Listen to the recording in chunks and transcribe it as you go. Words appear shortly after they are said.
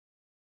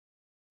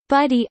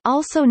Buddy,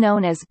 also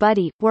known as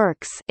Buddy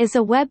Works, is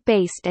a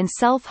web-based and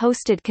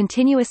self-hosted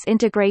continuous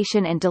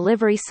integration and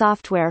delivery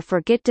software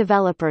for Git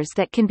developers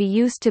that can be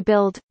used to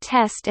build,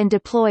 test and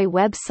deploy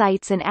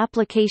websites and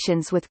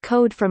applications with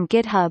code from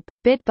GitHub,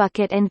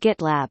 Bitbucket and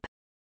GitLab.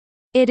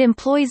 It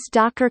employs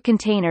Docker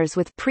containers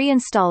with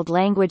pre-installed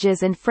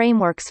languages and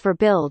frameworks for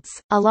builds,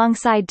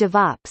 alongside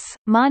DevOps,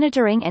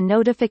 monitoring and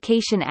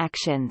notification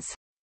actions.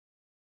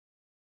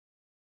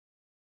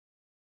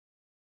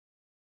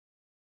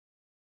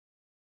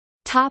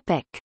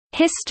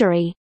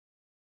 History.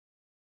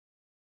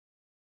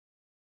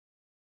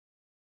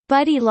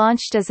 Buddy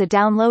launched as a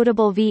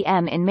downloadable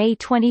VM in May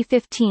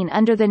 2015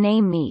 under the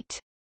name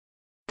Meet.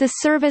 The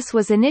service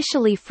was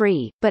initially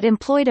free, but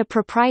employed a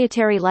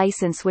proprietary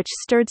license which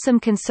stirred some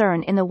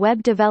concern in the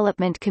web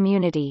development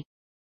community.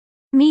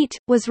 Meet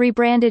was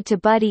rebranded to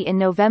Buddy in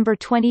November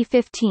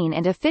 2015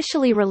 and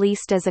officially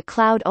released as a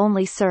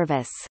cloud-only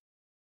service.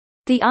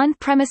 The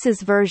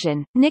on-premises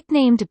version,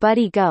 nicknamed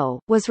Buddy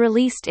Go, was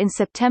released in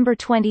September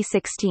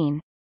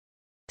 2016.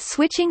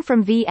 Switching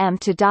from VM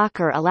to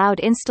Docker allowed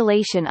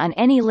installation on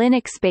any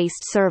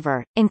Linux-based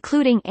server,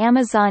 including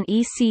Amazon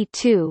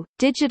EC2,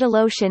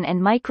 DigitalOcean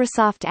and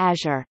Microsoft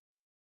Azure.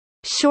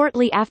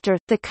 Shortly after,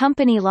 the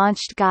company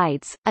launched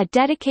Guides, a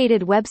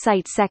dedicated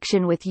website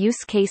section with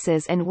use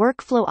cases and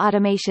workflow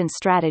automation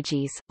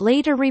strategies,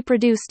 later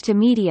reproduced to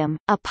Medium,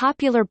 a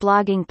popular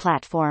blogging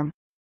platform.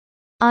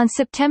 On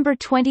September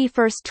 21,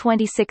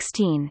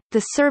 2016, the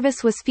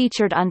service was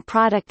featured on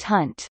Product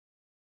Hunt.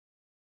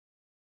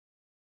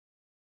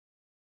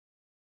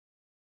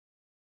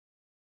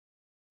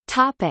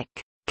 Topic: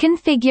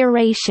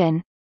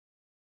 Configuration.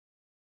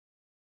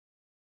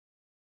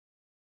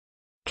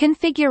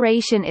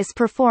 Configuration is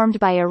performed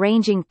by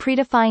arranging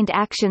predefined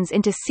actions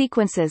into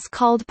sequences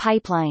called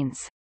pipelines.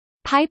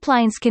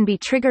 Pipelines can be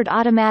triggered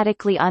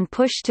automatically on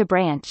push to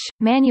branch,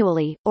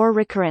 manually, or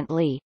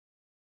recurrently.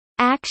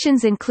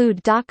 Actions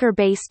include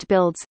Docker-based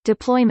builds,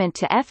 deployment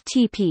to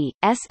FTP,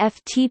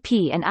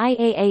 SFTP and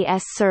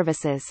IaaS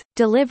services,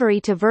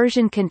 delivery to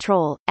version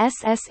control,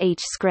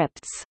 SSH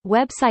scripts,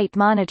 website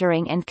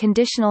monitoring and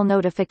conditional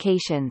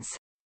notifications.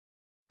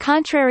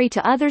 Contrary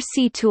to other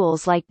C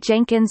tools like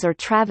Jenkins or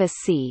Travis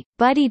C,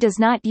 Buddy does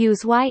not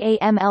use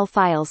YAML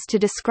files to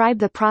describe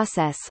the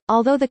process,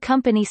 although the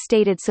company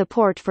stated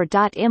support for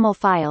 .iml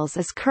files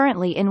is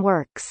currently in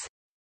works.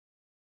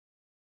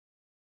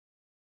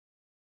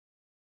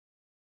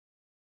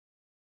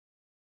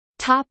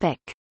 Topic: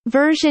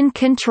 Version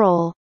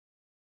control.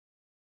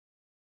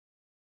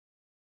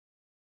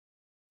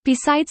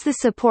 Besides the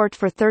support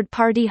for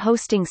third-party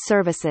hosting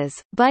services,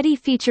 Buddy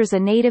features a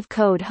native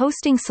code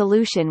hosting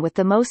solution with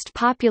the most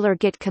popular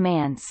Git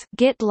commands: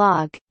 git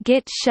log,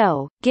 git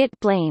show, git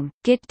blame,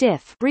 git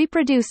diff,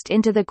 reproduced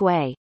into the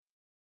GUI.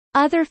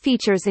 Other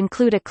features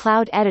include a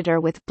cloud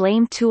editor with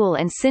blame tool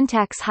and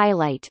syntax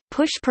highlight,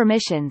 push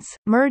permissions,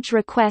 merge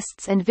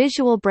requests and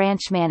visual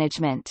branch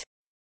management.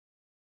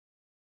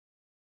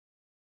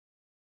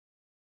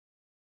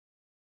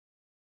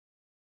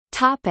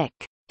 Topic: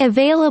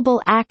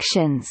 Available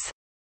actions.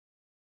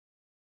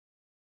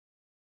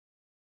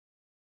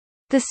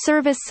 The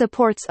service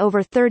supports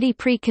over 30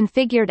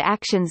 pre-configured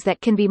actions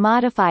that can be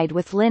modified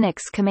with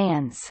Linux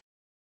commands.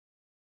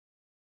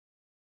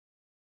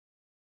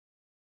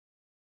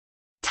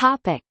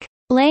 Topic: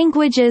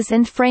 Languages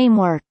and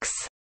frameworks.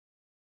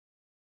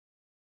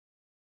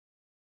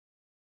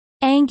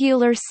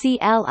 Angular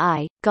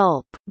CLI,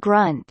 Gulp,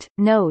 Grunt,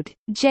 Node,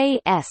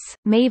 JS,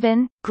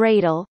 Maven,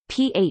 Gradle,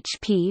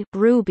 PHP,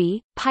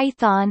 Ruby,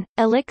 Python,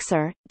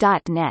 Elixir,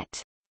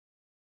 .NET.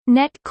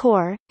 .NET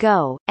Core,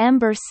 Go,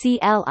 Ember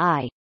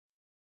CLI.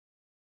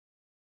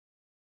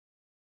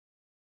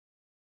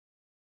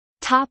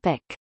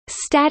 Topic: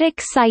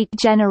 Static site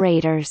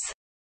generators.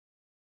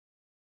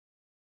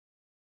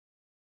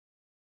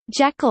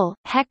 Jekyll,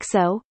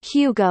 Hexo,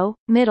 Hugo,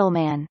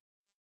 Middleman.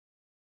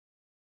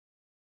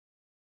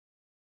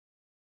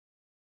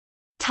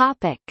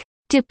 Topic: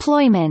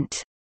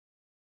 Deployment.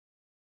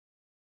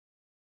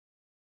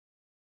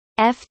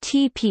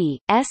 FTP,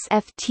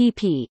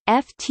 SFTP,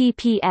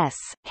 FTPS,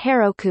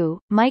 Heroku,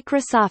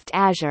 Microsoft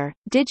Azure,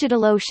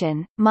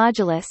 DigitalOcean,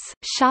 Modulus,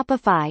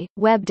 Shopify,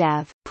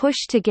 WebDAV,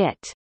 Push to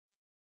Git.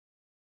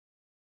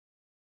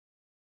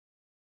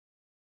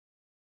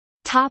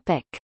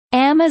 Topic: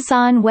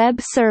 Amazon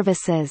Web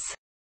Services.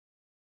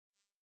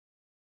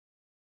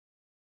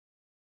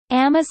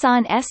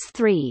 Amazon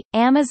S3,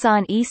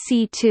 Amazon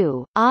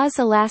EC2, Oz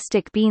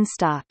Elastic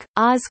Beanstalk,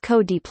 Oz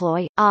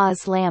CodeDeploy,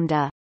 Oz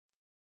Lambda.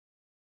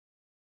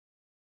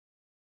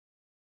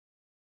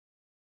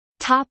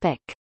 Topic: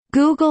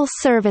 Google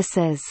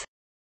Services.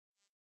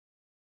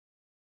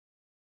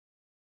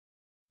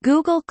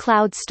 Google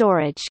Cloud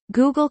Storage,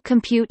 Google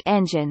Compute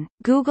Engine,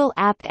 Google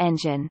App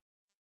Engine.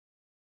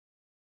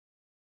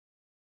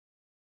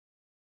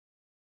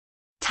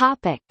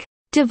 Topic: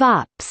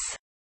 DevOps.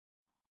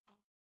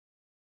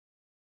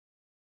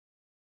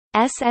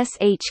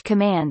 SSH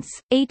commands,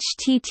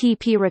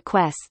 HTTP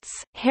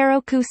requests,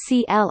 Heroku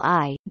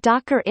CLI,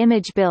 Docker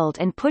image build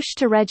and push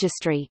to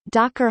registry,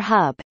 Docker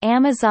Hub,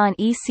 Amazon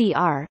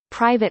ECR,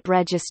 private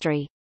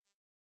registry.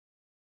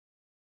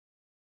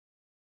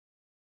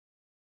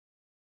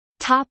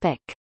 Topic: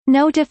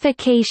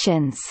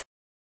 Notifications.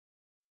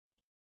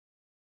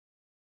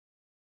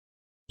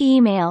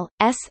 Email,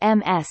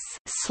 SMS,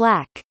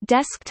 Slack,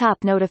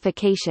 desktop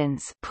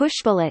notifications,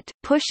 pushbullet,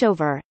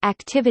 pushover,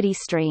 activity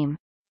stream.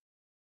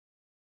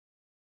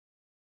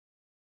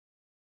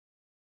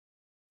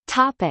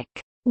 Topic: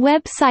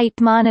 Website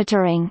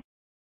monitoring.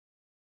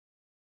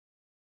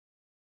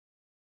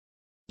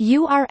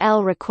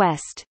 URL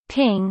request,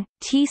 ping,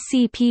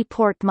 TCP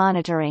port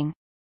monitoring.